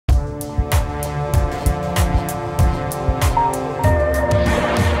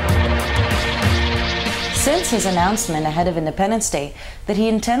since his announcement ahead of Independence Day that he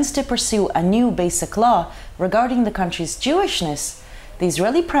intends to pursue a new basic law regarding the country's Jewishness, the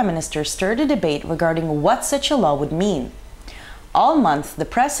Israeli Prime Minister stirred a debate regarding what such a law would mean. All month, the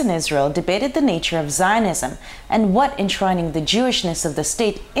press in Israel debated the nature of Zionism and what enshrining the Jewishness of the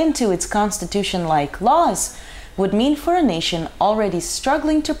state into its constitution-like laws would mean for a nation already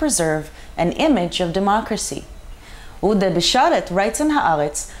struggling to preserve an image of democracy. Uda Bisharet writes in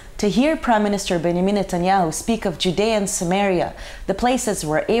Haaretz, to hear Prime Minister Benjamin Netanyahu speak of Judea and Samaria, the places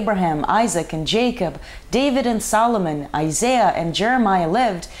where Abraham, Isaac, and Jacob, David and Solomon, Isaiah and Jeremiah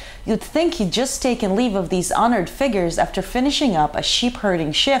lived, you'd think he'd just taken leave of these honored figures after finishing up a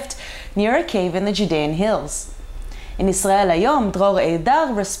sheep-herding shift near a cave in the Judean hills. In Israel Hayom, Dror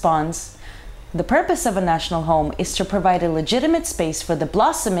Eidar responds, the purpose of a national home is to provide a legitimate space for the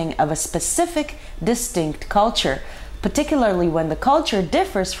blossoming of a specific, distinct culture, particularly when the culture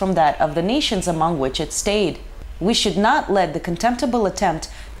differs from that of the nations among which it stayed. We should not let the contemptible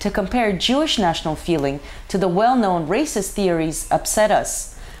attempt to compare Jewish national feeling to the well-known racist theories upset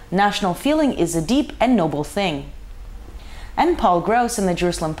us. National feeling is a deep and noble thing. And Paul Gross in the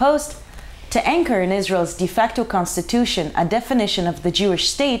Jerusalem Post, to anchor in Israel's de facto constitution a definition of the Jewish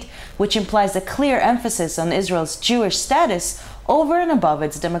state which implies a clear emphasis on Israel's Jewish status over and above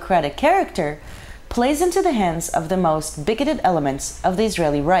its democratic character, plays into the hands of the most bigoted elements of the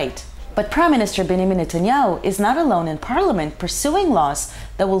Israeli right. But Prime Minister Benjamin Netanyahu is not alone in parliament pursuing laws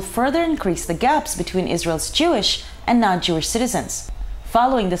that will further increase the gaps between Israel's Jewish and non-Jewish citizens.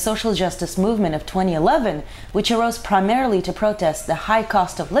 Following the social justice movement of 2011, which arose primarily to protest the high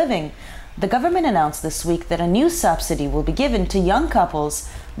cost of living, the government announced this week that a new subsidy will be given to young couples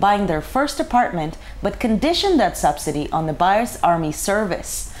buying their first apartment, but conditioned that subsidy on the buyer's army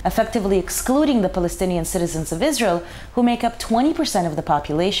service, effectively excluding the Palestinian citizens of Israel, who make up 20% of the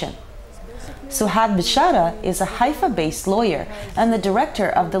population. Suhad Bishara is a Haifa-based lawyer and the director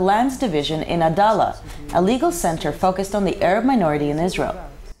of the Lands Division in Adala, a legal center focused on the Arab minority in Israel.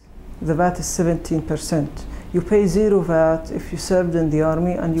 The VAT is 17%. You pay zero VAT if you served in the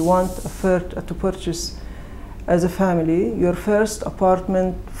army and you want to purchase as a family your first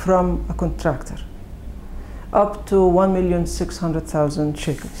apartment from a contractor, up to 1,600,000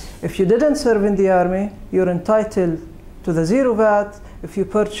 shekels. If you didn't serve in the army, you're entitled to the zero VAT if you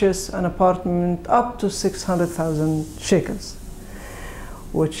purchase an apartment up to 600,000 shekels,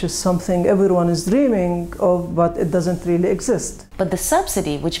 which is something everyone is dreaming of, but it doesn't really exist. But the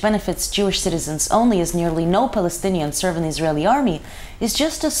subsidy, which benefits Jewish citizens only as nearly no Palestinians serve in the Israeli army, is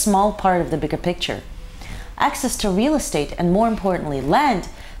just a small part of the bigger picture. Access to real estate, and more importantly land,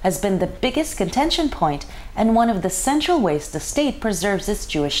 has been the biggest contention point and one of the central ways the state preserves its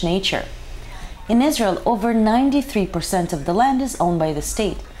Jewish nature. In Israel, over 93% of the land is owned by the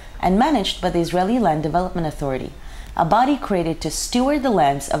state and managed by the Israeli Land Development Authority, a body created to steward the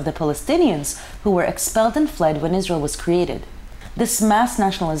lands of the Palestinians who were expelled and fled when Israel was created. This mass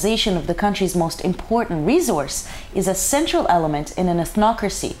nationalization of the country's most important resource is a central element in an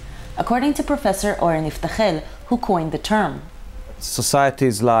ethnocracy, according to Professor Oren Yiftachel, who coined the term.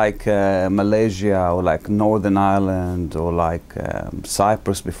 Societies like Malaysia or like Northern Ireland or like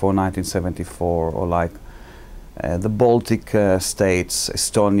Cyprus before 1974 or like the Baltic states,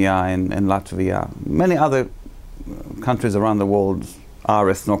 Estonia and Latvia, many other countries around the world are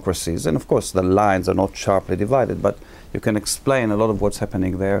ethnocracies. And of course the lines are not sharply divided, but you can explain a lot of what's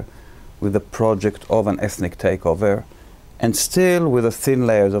happening there with the project of an ethnic takeover and still with the thin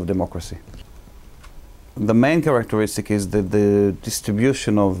layers of democracy. The main characteristic is that the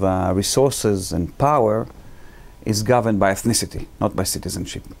distribution of resources and power is governed by ethnicity, not by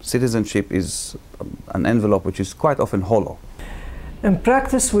citizenship. Citizenship is an envelope which is quite often hollow. In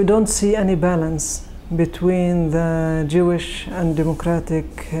practice, we don't see any balance between the Jewish and democratic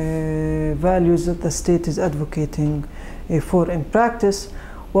values that the state is advocating for. In practice,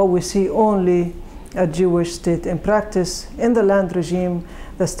 what we see only a Jewish state. In practice, in the land regime,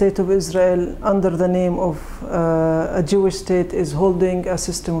 the state of Israel, under the name of a Jewish state, is holding a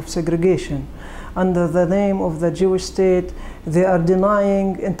system of segregation. Under the name of the Jewish state, they are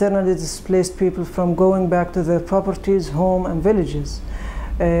denying internally displaced people from going back to their properties, home, and villages.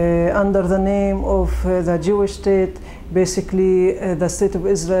 Under the name of the Jewish state, basically the state of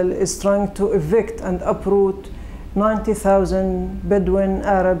Israel is trying to evict and uproot 90,000 Bedouin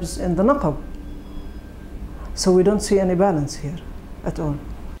Arabs in the Naqab. So we don't see any balance here at all.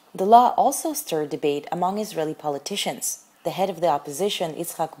 The law also stirred debate among Israeli politicians. The head of the opposition,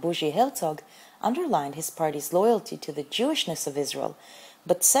 Yitzhak Buzi Herzog, underlined his party's loyalty to the Jewishness of Israel,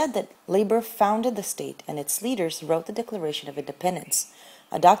 but said that Labor founded the state and its leaders wrote the Declaration of Independence.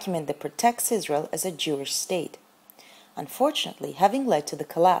 a document that protects Israel as a Jewish state. Unfortunately, having led to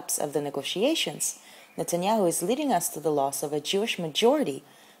the collapse of the negotiations, Netanyahu is leading us to the loss of a Jewish majority,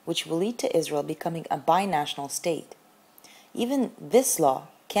 which will lead to Israel becoming a binational state. Even this law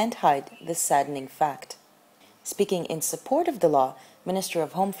can't hide this saddening fact. Speaking in support of the law, Minister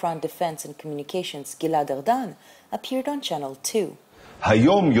of Home Front Defense and Communications Gilad Erdan appeared on Channel 2.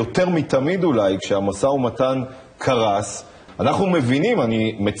 היום יותר מתמיד אולי, כשהמשא ומתן קרס, אנחנו מבינים,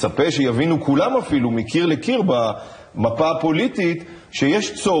 אני מצפה שיבינו כולם אפילו מקיר לקיר במפה הפוליטית,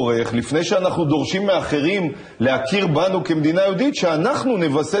 שיש צורך, לפני שאנחנו דורשים מאחרים להכיר בנו כמדינה יהודית, שאנחנו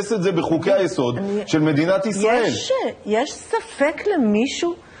נבסס את זה בחוקי היסוד של מדינת ישראל. יש ספק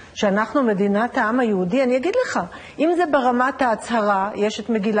למישהו שאנחנו מדינת העם היהודי? אני אגיד לך, אם זה ברמת ההצהרה, יש את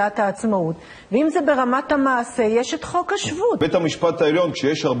מגילת העצמאות, ואם זה ברמת המעשה, יש את חוק השבות. בית המשפט העליון,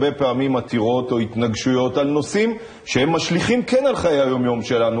 כשיש הרבה פעמים עתירות או התנגשויות על נושאים שהם משליכים כן על חיי היום-יום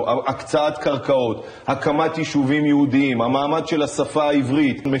שלנו, הקצאת קרקעות, הקמת יישובים יהודיים, המעמד של השפה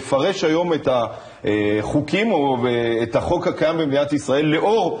העברית, מפרש היום את החוקים או את החוק הקיים במדינת ישראל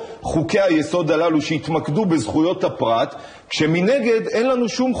לאור חוקי היסוד הללו שהתמקדו בזכויות הפרט, כשמנגד אין לנו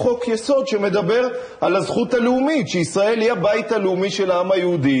שום חוק יסוד שמדבר על הזכות הלאומית, שישראל היא הבית הלאומי של העם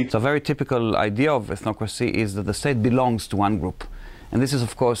היהודי. So a very typical idea of ethnocracy is that the state belongs to one group. And this is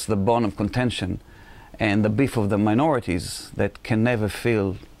of course the bone of contention and the beef of the minorities that can never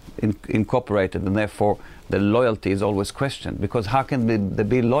feel incorporated, and therefore the loyalty is always questioned. Because how can they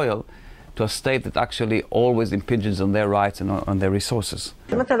be loyal to a state that actually always impinges on their rights and on their resources?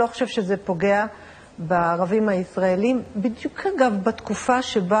 אם אתה לא חושב שזה פוגע בערבים הישראלים, בדיוק אגב בתקופה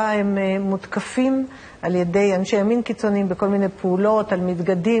שבה הם מותקפים על ידי אנשי ימין קיצוניים בכל מיני פעולות, על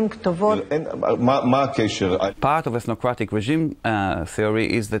מתגדים, כתובות. מה הקשר? Part of ethnocratic regime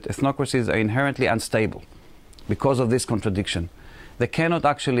theory is that ethnocracies are inherently unstable because of this contradiction. They cannot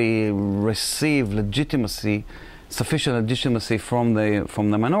actually receive legitimacy, sufficient legitimacy from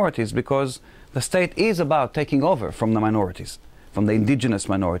the minorities, because the state is about taking over from the minorities, from the indigenous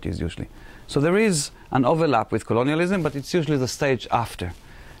minorities usually. So there is an overlap with colonialism, but it's usually the stage after.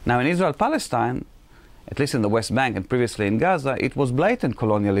 Now in Israel-Palestine, at least in the West Bank and previously in Gaza, it was blatant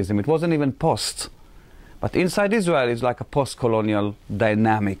colonialism. It wasn't even post. But inside Israel, it's like a post-colonial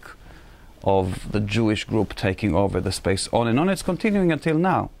dynamic of the Jewish group taking over the space on and on. It's continuing until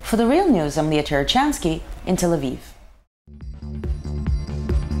now. For The Real News, I'm Leah Terechansky in Tel Aviv.